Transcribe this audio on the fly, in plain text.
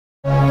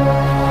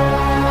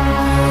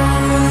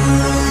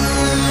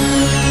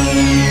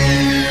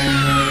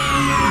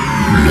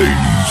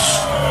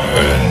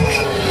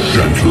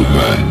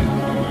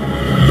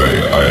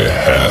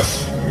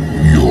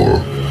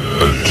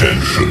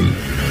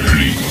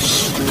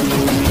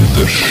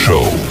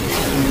show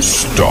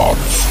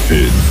starts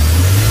in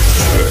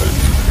 10,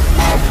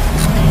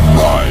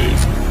 9,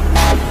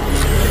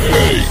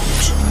 8,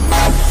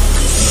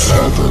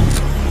 7,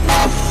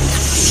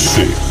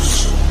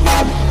 6,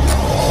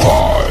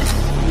 5,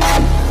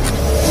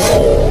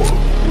 4,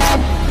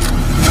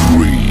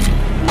 3,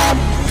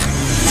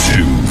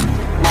 2,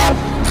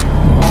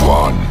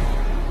 1,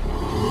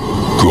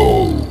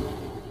 go.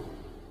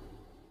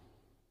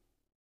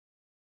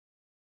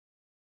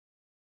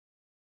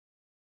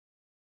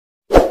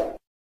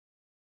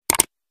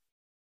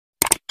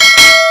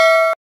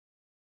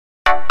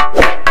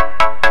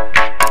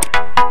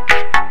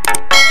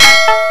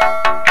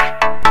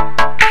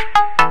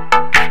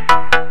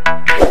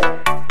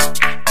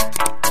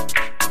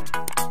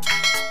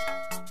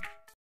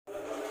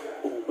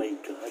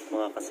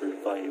 Mga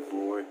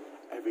ka-survivor,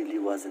 I really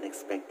wasn't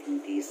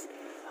expecting this.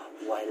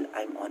 While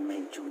I'm on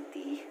my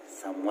duty,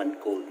 someone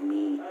called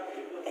me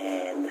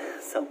and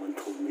someone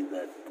told me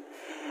that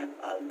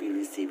I'll be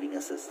receiving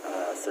a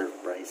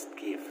surprise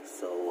gift.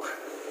 So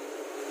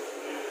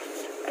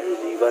I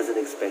really wasn't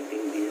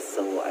expecting this,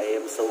 so I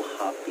am so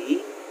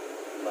happy,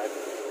 but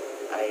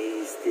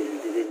I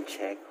still didn't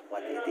check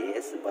what it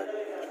is, but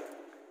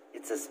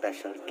it's a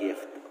special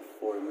gift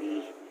for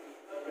me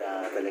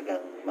na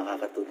talagang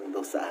makakatulong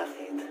daw sa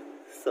akin.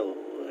 So,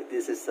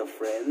 this is a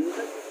friend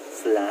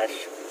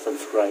 /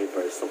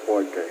 subscriber,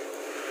 supporter.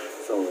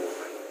 So,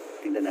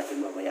 tingnan natin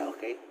mamaya,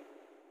 okay?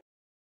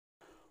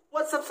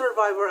 What's up,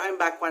 Survivor?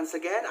 I'm back once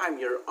again. I'm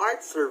your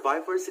Art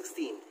Survivor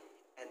 16.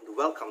 And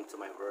welcome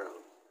to my world.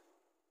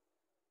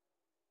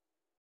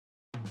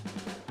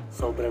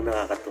 Sobrang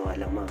nakakatuwa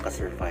lang mga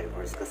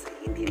ka-survivors kasi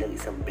hindi lang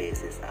isang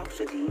beses.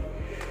 Actually,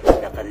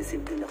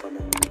 naka-receive din ako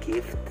ng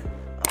gift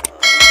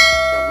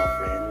from a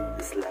friend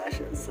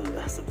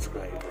 /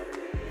 subscriber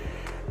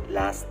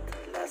last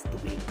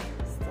week.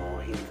 So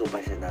hindi ko pa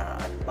siya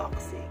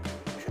na-unboxing.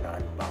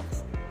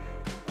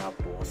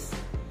 Tapos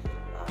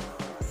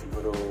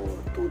siguro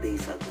 2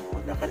 days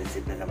ago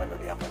naka-receive na naman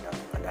ulit ako ng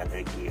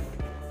another gift.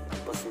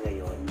 Tapos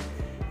ngayon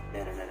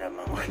meron na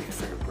naman ulit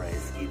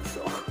surprise gift.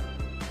 So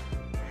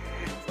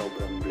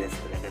sobrang blessed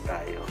talaga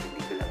tayo.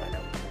 Hindi ko lang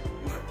alam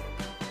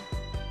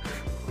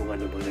kung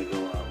ano bang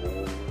nagawa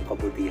kong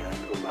kabutihan,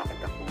 kung bakit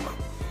ako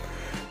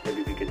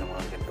nabibigyan ng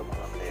mga ganito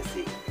mga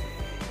blessing.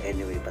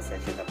 Anyway,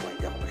 pasensya na po,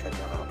 hindi ako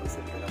masyadong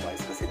nakakapagsalita ng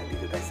ayos kasi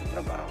nandito tayo sa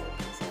trabaho.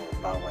 So,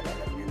 bawal,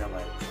 alam niyo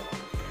naman. So,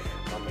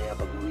 mamaya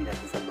pag uwi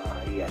natin sa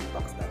bahay,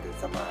 i-unbox natin,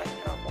 samahan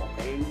niyo ako,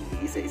 okay?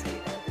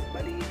 Iisa-isahin natin.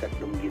 Bali, 3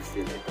 gifts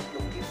yun.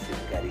 3 gifts yun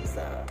galing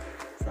sa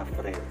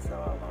friends, sa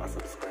mga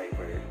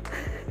subscriber.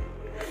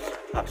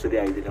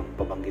 Actually, ayaw din lang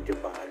pabanggit yung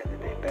pangalan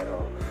nila eh.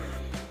 Pero,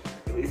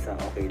 yung isa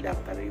okay lang,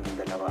 pero yung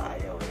dalawa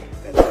ayaw eh.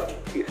 Pero,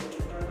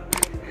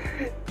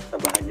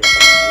 sabahan niyo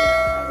ako mamaya,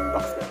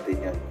 unbox natin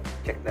yan.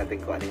 Check natin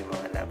kung ano yung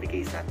mga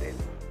nabigay sa atin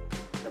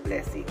na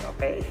blessing,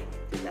 okay?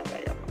 Yun lang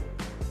kaya po.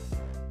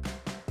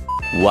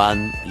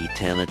 1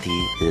 eternity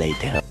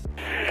later.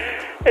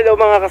 Hello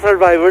mga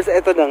ka-survivors,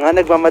 eto na nga,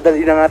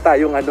 nagmamadali na nga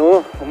tayong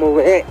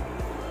umuwi.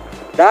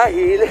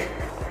 Dahil,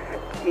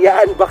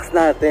 i-unbox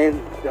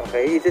natin,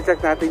 okay? I-check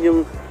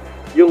natin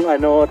yung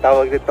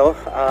tawag nito,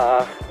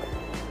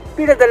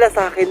 pinadala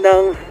sa akin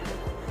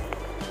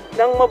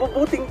ng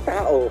mabubuting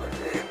tao.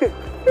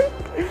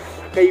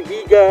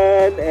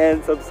 Kaibigan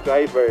and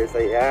subscribers,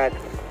 ayan.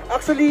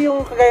 Actually,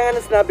 yung kagaya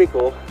ng sinabi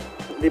ko,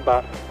 di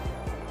ba?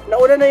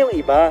 Nauna na yung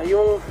iba,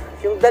 yung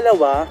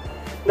dalawa,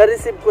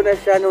 na-receive ko na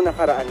siya nung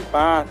nakaraan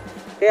pa.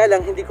 Kaya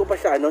lang hindi ko pa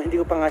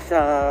nga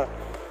siya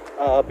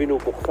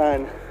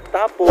binubuksan.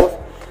 Tapos,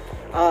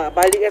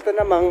 bali ito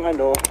namang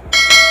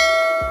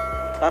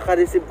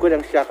kaka-receive ko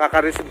lang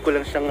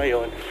siya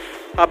ngayon.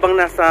 Habang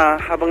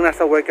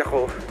nasa work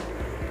ako.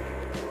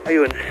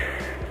 Ayun.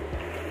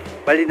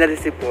 Bali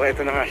na-receive ko.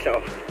 Ito na nga siya,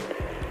 oh.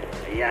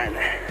 Ayan.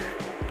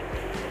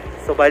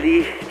 So,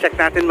 bali, check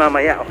natin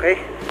mamaya, okay?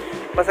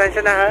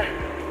 Pasensya na, ha?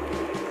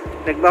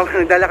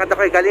 Naglalakad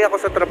ako, eh. Galing ako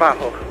sa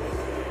trabaho.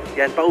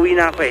 Yan, pauwi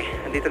na ako, eh.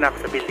 Andito na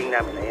ako sa building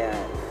namin.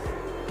 Ayan.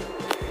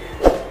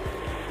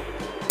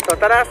 So,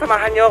 tara,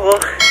 samahan niyo ako.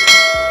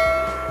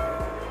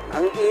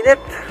 Ang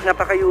init,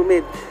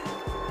 napaka-humid.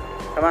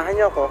 Samahan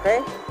niyo ako,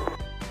 okay?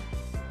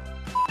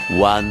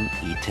 1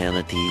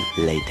 eternity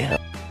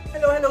later.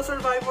 Hello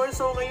survivors!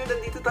 So ngayon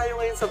nandito tayo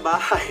ngayon sa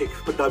bahay.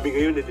 Pagdabi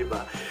ngayon di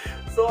ba?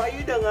 So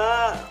ayun na nga,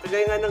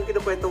 kagaya nga ng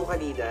kinukwento ko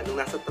kanina, nung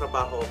nasa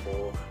trabaho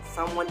ko,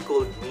 someone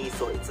called me.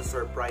 So it's a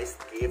surprise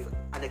gift,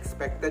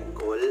 unexpected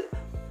call,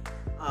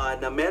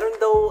 na meron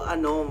daw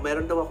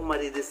akong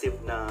ma-receive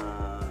na,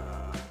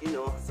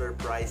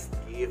 surprise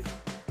gift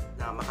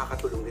na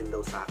makakatulong din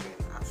daw sa akin.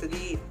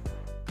 Actually,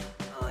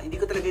 hindi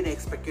ko talaga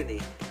na-expect yun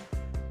eh.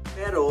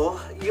 Pero,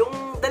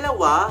 yung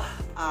dalawa,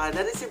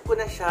 na-receive ko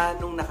na siya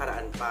nung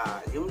nakaraan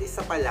pa. Yung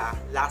isa pala,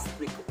 last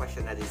week ko pa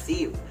siya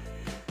na-receive.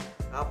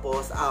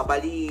 Tapos,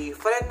 bali,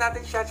 friend natin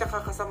siya,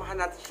 tsaka kasamahan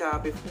natin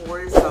siya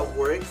before sa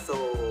work. So,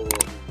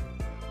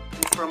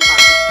 he's from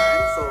Pakistan.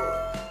 So,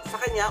 sa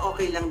kanya,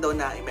 okay lang daw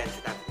na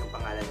i-mention natin yung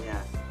pangalan niya.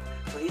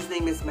 So, his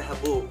name is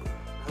Mahabub.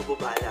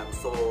 Mabubalang.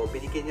 So,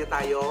 binigyan niya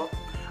tayo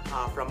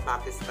from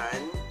Pakistan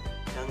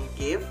ng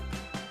gift.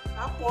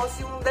 Tapos,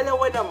 yung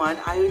dalawa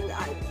naman,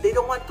 they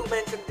don't want to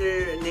mention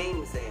their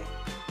names eh.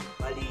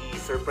 Bali,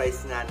 surprise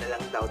nga na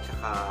lang daw.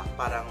 Tsaka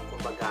parang,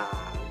 kumbaga,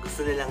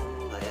 gusto nilang,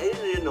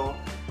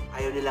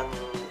 ayaw nilang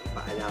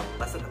paalam.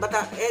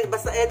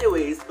 Basta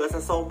anyways, basta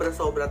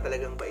sobra-sobra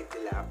talagang bait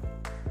nila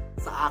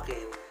sa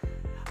akin.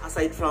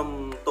 Aside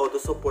from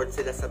todo support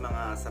sila sa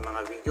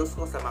mga videos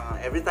ko, sa mga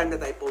every time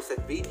that I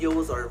posted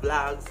videos or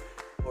vlogs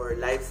or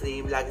live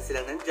stream, lagi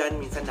silang nandyan.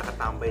 Minsan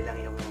nakatambay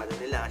lang yung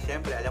nila.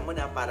 Syempre, alam mo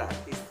na, para at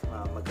least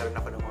magkaroon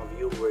ako ng mga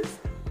viewers.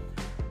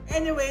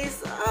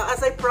 Anyways,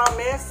 as I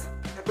promised,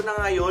 ito na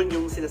ngayon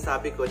yung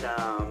sinasabi ko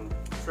na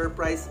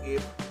surprise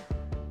gift.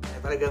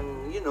 Talagang,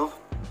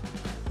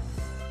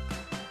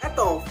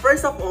 Ito,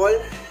 first of all,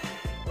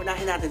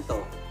 unahin natin to.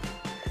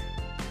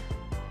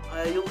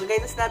 Yung kagaya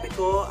na sinabi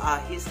ko,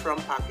 he's from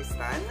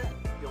Pakistan.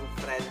 Yung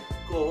friend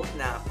ko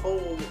na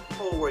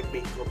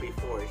co-workmate ko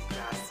before,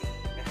 siya si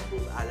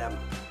Mehboob Alam.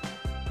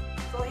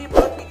 So, he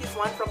brought me this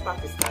one from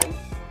Pakistan.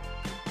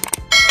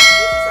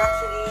 This is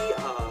actually,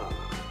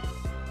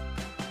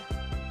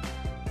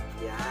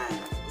 yan.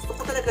 Gusto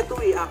ko talaga to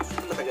eh,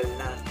 actually matagal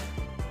na.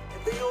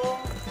 Ito yung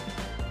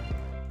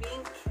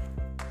pink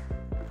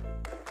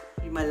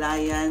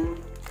Himalayan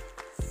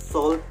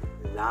salt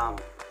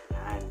lamp.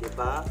 Yan,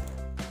 diba?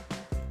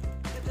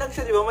 Lang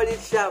siya, di ba?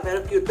 Maliit siya,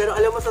 pero cute. Pero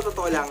alam mo, sa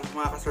totoo lang,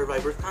 mga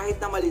ka-survivors, kahit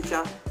na maliit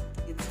siya,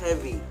 it's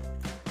heavy.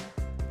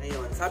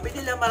 Ngayon, sabi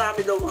nila marami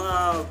daw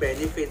mga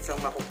benefits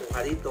ang makukuha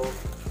dito.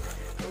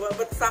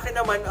 But sa akin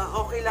naman,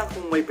 okay lang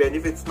kung may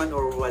benefits man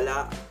or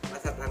wala.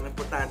 Basta ang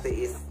importante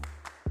is,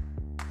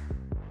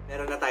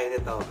 meron na tayo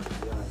nito.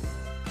 Yun.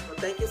 So,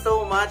 thank you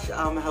so much,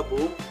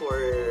 Mehboob, for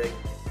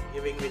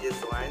giving me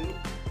this one.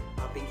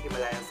 Pink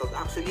Himalayan salt.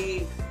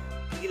 Actually,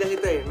 hindi lang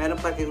ito eh. Meron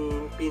pa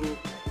yung pink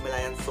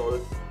Himalayan salt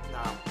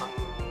na pang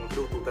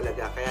luto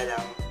talaga, kaya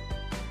lang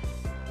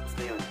tapos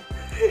na yun.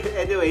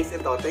 Anyways,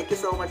 ito, thank you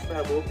so much,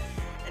 Mehboob.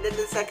 And then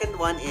the second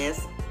one is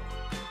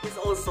he's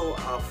also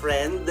a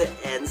friend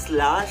and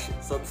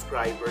 /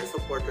 subscriber,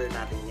 supporter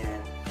natin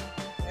yan.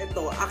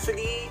 Ito,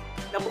 actually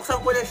nabuksan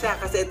ko na siya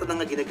kasi ito na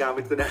nga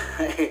ginagamit ko na.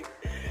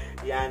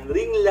 Yan,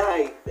 ring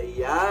light.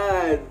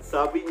 Ayan,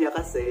 sabi niya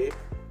kasi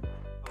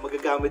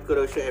magagamit ko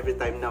raw siya every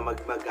time na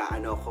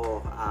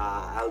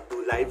I'll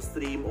do live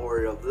stream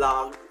or a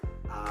vlog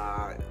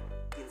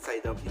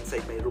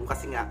inside my room.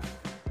 Kasi nga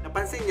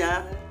napansin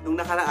niya nung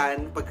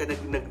nakaraan pagka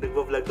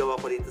nagvo-vlog daw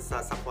ako dito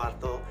sa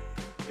kwarto,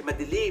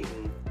 madilim,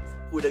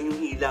 kulang yung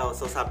ilaw.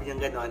 So sabi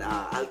niya gano'n,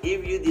 I'll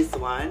give you this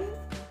one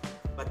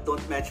but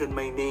don't mention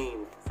my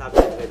name,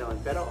 sabi niya gano'n.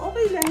 Pero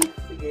okay lang,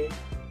 sige.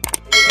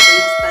 Ito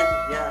yung stand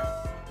niya,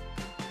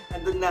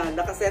 andun na,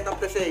 nakaset up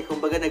na siya eh.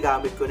 Kumbaga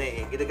nagamit ko na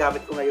eh,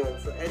 ginagamit ko ngayon.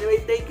 So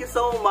anyway, thank you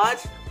so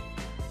much.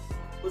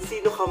 Kung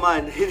sino ka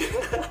man,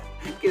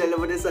 kilala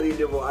mo na yung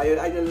sarili mo,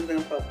 ayaw lang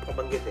nang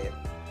pabanggitin.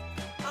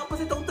 Tapos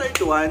itong third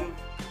one,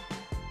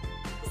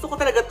 gusto ko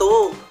talaga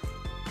to.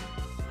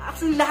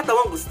 Actually, lahat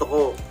naman gusto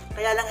ko.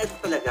 Kaya lang ito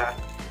talaga.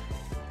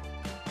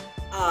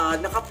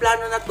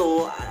 Nakaplano na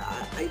to.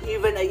 I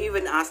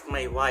even asked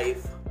my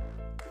wife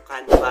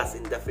canvas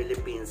in the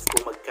Philippines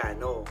kung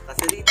magkano.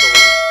 Kasi dito,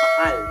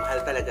 mahal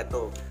talaga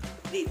to.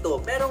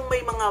 Dito, pero may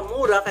mga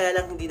mura, kaya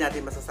lang hindi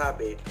natin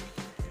masasabi.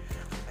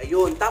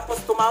 Ayun,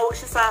 tapos tumawag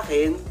siya sa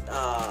akin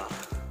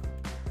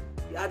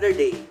the other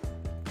day.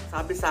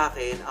 Sabi sa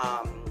akin,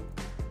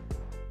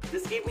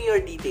 just give me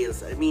your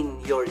details. I mean,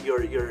 your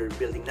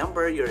building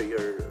number, your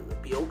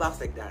PO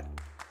box, like that.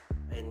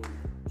 And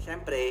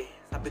syempre,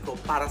 sabi ko,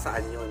 para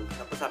saan yun?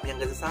 Tapos sabi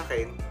niya ganun sa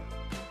akin,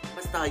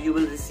 basta you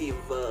will receive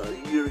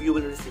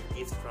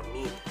gifts from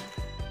me.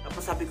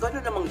 Tapos sabi ko,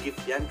 ano namang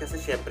gift yan? Kasi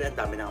syempre, ang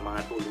dami ng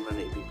mga tulong na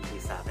naibibigay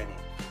sa akin eh.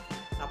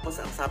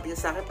 Tapos ang sabi niya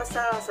sa akin, basta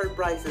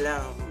surprise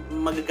lang,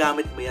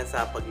 magagamit mo yan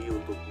sa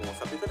pag-YouTube mo.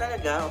 Sabi ko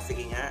talaga, o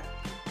sige nga,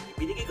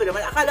 binigay ko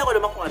naman, akala ko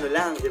naman kung ano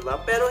lang, di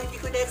ba? Pero hindi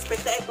ko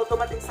na-expect na ito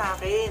tumating sa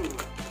akin.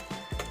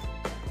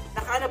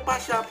 Naka-ano pa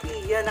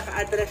Shopee, yan,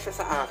 naka-address siya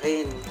sa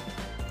akin.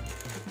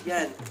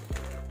 Yan.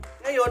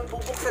 Ngayon,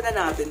 bubuksan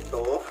na natin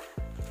to.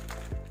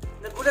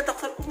 Nagulat ako,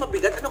 sabi ko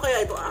mabigat, ano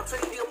kaya ito?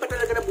 Actually, hindi ko pa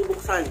talaga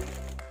nabubuksan.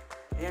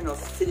 Ayan o,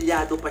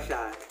 silyado pa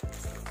siya.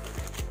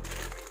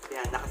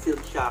 Yan,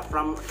 nakasealed siya.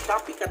 From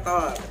Shopee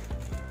Qatar.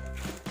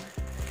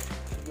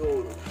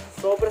 Yun.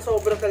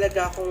 Sobra-sobra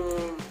talaga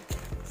akong...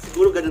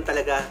 Siguro ganun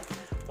talaga.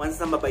 Once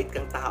na mabait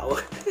kang tao.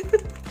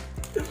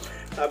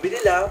 Sabi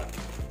nila,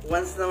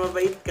 once na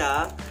mabait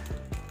ka,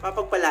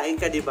 papagpalain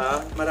ka, di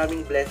ba?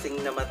 Maraming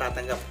blessing na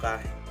matatanggap ka.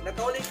 Not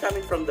only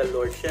coming from the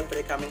Lord,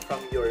 syempre coming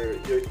from your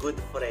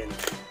good friend.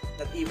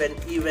 Not even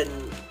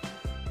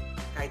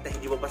kahit na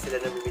hindi mo pa sila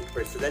na-meet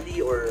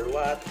personally or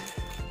what.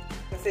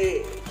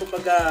 Kasi,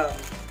 kumbaga,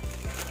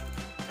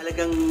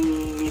 talagang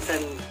minsan,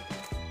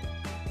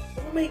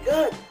 oh my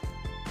God!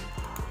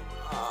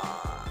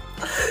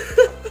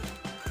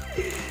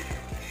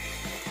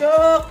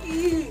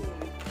 Shocking!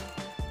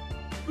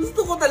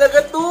 Gusto ko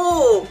talaga to!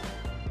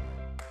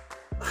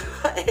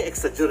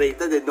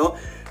 Exaggerated eh, no?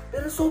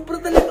 Pero sobra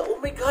talaga, oh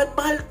Oh my God,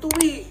 mahal to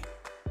eh.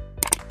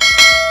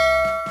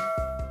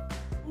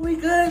 Oh my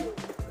God.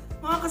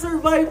 Mga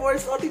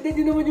ka-survivors, tignan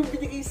nyo naman yung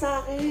binigay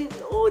sa akin.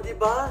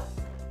 Diba?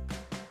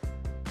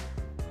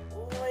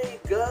 Oh my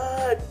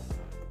God.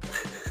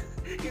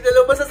 Yun na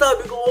lang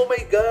masasabi ko, oh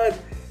my God.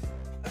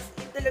 As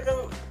in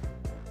talagang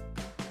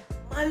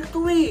mahal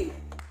to eh.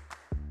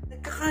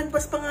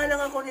 Nagka-canvas pa nga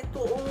lang ako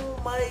nito. Oh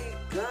my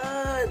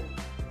God.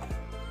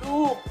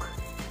 Look.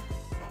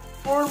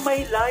 For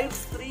my live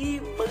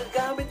stream.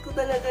 Magagamit ko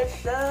talaga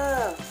siya.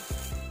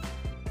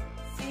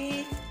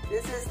 See?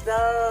 This is the,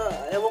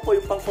 ewan ko,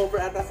 yung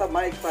pang-cover ata sa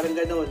mic, parang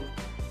ganun.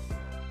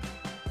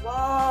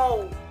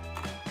 Wow!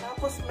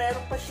 Tapos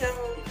meron pa siyang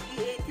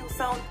V8 yung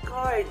sound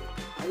card.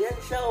 Ayan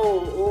siya,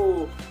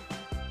 oh.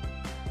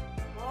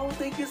 Wow,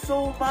 thank you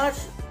so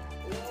much.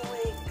 Oh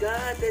my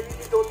God, I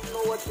really don't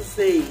know what to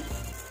say.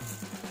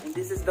 And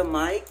this is the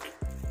mic.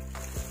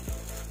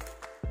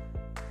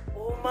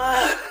 Oh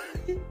my!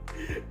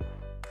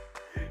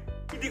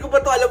 Hindi ko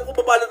pa to alam kung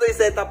paano to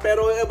i-setup,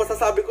 pero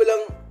masasabi ko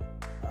lang,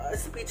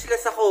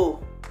 speechless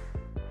ako.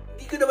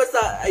 Hindi ko naman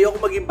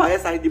ayoko maging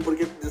bias hindi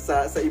porket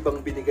sa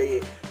ibang binigay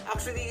eh.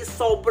 Actually,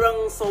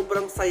 sobrang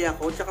saya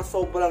ko, tsaka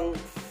sobrang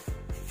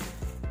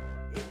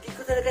hindi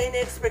ko talaga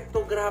ina-expect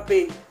to,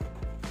 grabe.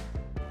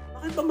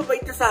 Bakit ba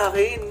mabait ka sa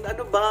akin?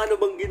 Ano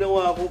bang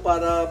ginawa ko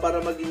para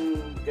maging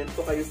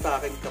ganito kayo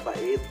sa akin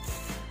kabait?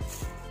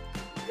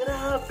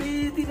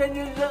 Grabe, tingnan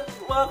nyo lang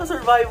mga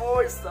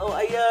ka-survivors.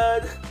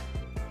 Ayan.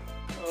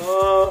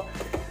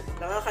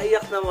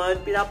 Nakakaiyak naman.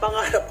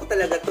 Pinapangarap ko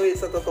talaga to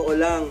sa totoo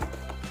lang.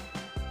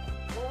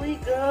 Oh my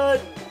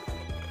God!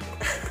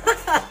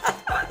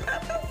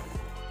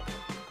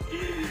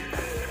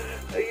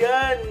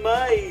 Ayan,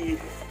 May.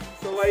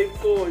 So, wife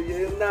ko,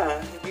 yun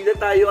na. Hindi na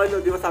tayo,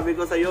 di ba sabi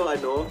ko sa'yo,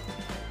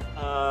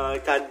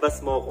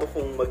 canvas mo ko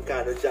kung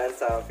magkano dyan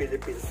sa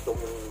Philippines tong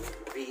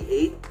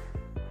V8.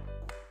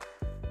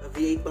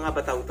 V8 pa nga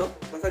ba tawag to?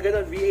 Basta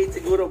ganun, V8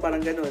 siguro,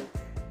 parang ganun.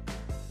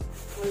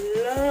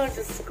 Wala,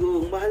 Diyos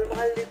ko,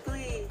 mahal-mahal nito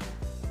eh.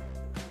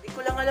 Hindi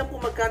ko lang alam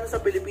kung magkano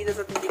sa Pilipinas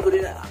at hindi ko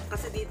rin,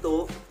 kasi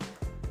dito,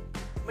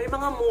 may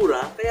mga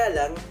mura, kaya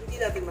lang, hindi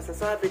natin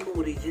masasabi kung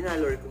original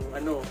or kung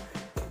ano.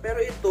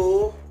 Pero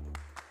ito,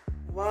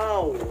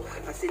 wow,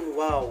 as in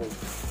wow.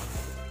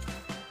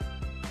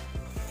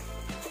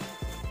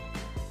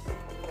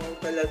 Wow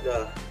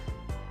talaga.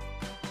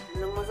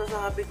 Yun lang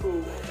masasabi ko.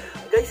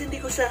 Guys,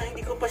 hindi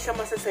ko pa siya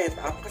masaset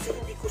up kasi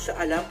hindi ko siya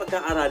alam,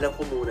 pag-aaralan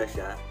ko muna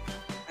siya.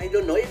 I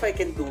don't know if I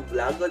can do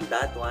vlog on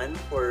that one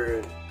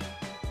for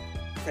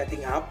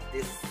setting up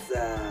this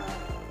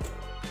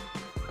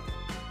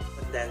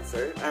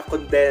condenser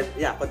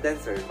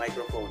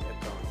microphone.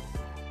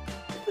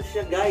 Ito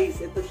siya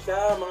guys, ito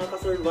siya mga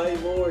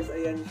ka-survivors.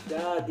 Ayan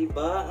siya,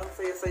 diba? Ang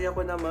saya-saya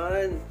ko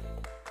naman.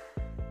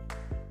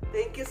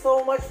 Thank you so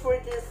much for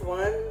this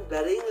one,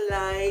 the ring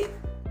light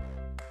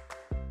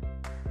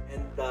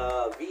and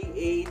the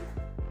V8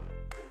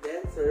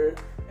 condenser,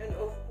 and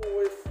of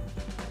course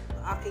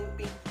aking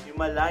pink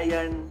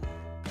Himalayan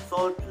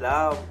salt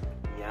lamp.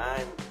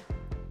 Yan.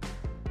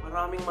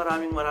 Maraming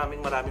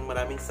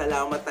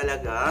salamat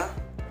talaga.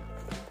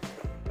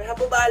 May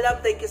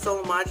hapubalam, thank you so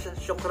much.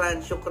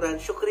 Shukran.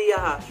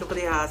 Shukriya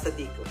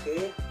Sadiq,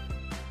 okay?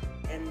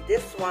 And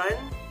this one,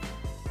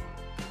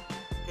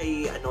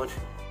 kay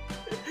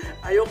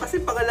ayaw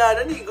kasi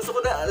pangalanan eh. Gusto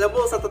ko na, alam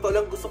mo, sa totoo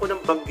lang gusto ko nang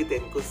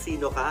banggitin kung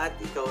sino ka at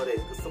ikaw rin.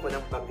 Gusto ko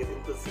nang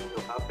banggitin kung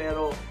sino ka.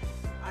 Pero,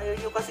 ayaw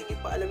nyo kasi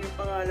ipaalam yung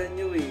pangalan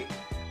nyo eh.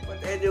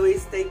 But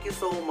anyways, thank you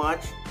so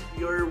much.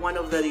 You're one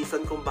of the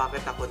reason kung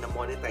bakit ako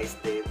na-monetize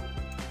din.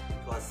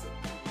 Because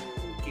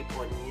you keep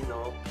on,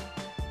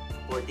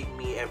 supporting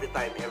me every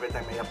time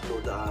I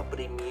upload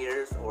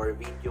premieres or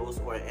videos,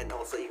 and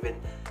also even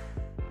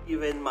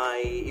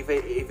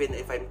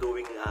if I'm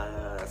doing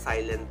a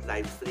silent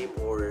live stream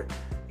or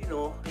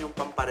yung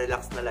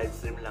pamparelax na live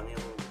stream lang,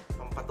 yung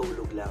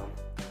pampatulog lang,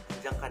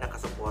 diyan ka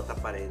nakasuporta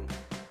pa rin.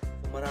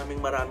 So,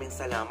 maraming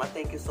salamat.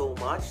 Thank you so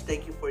much.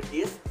 Thank you for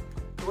this.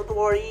 Don't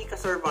worry,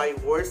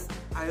 ka-survivors.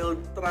 I'll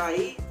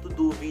try to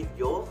do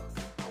video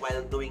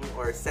while doing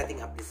or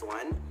setting up this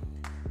one.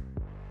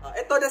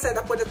 Ito na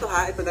setup ko na to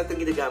ha. Ito na itong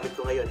ginagamit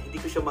ko ngayon. Hindi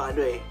ko siya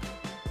maano eh.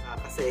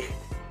 Kasi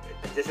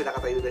nandiyan siya,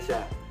 nakatayo na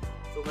siya.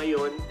 So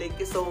ngayon, thank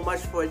you so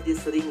much for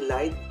this ring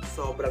light.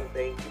 Sobrang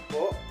thank you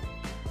po.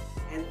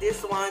 And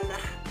this one,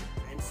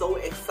 I'm so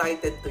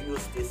excited to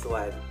use this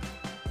one.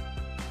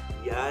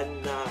 Yan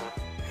na.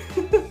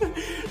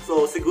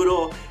 So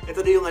siguro,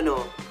 ito na yung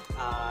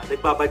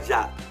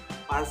nagbabadya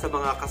para sa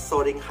mga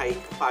ka-soaring high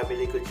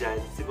family ko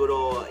dyan.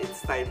 Siguro,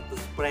 it's time to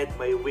spread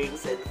my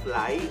wings and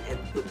fly and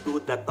to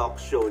do the talk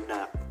show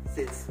na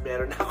since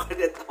meron ako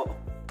nito.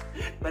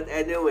 But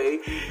anyway,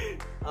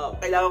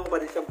 kailangan ko pa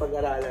rin siyang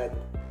pag-aralan.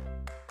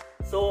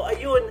 So,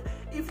 ayun.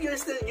 If you're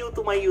still new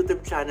to my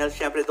YouTube channel,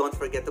 syempre don't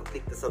forget to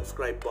click the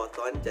subscribe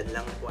button. Dyan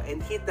lang po.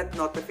 And hit that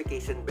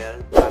notification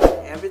bell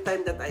para every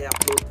time that I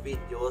upload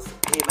videos,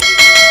 magiging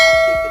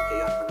updated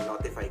kayo at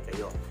mag-notify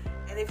kayo.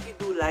 And if you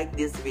do like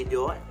this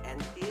video,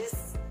 and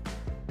please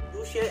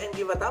do share and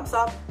give a thumbs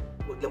up.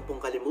 huwag lang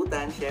pong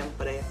kalimutan,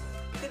 syempre,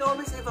 you can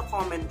always leave a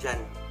comment dyan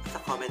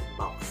sa comment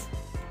box.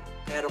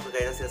 Pero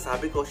kagaya ng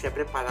sinasabi ko,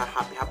 syempre para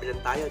happy-happy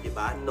lang tayo, di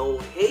ba? No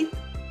hate,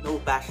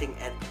 no bashing,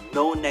 and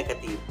no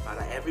negative.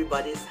 Para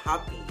everybody's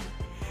happy.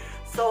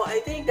 So,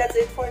 I think that's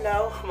it for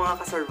now,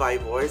 mga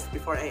ka-survivors.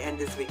 Before I end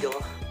this video,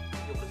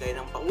 yung kagaya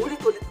ng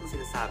paulit-ulit kong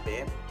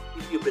sinasabi,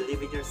 if you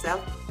believe in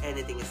yourself,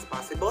 anything is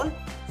possible.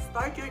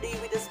 Start your day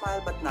with a smile,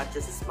 but not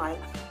just a smile,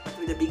 but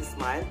with a big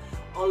smile.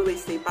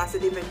 Always stay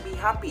positive and be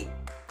happy.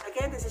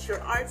 Again, this is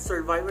your Art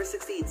Survivor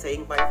 16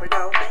 saying bye for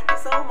now. Thank you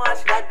so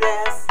much. God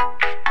bless.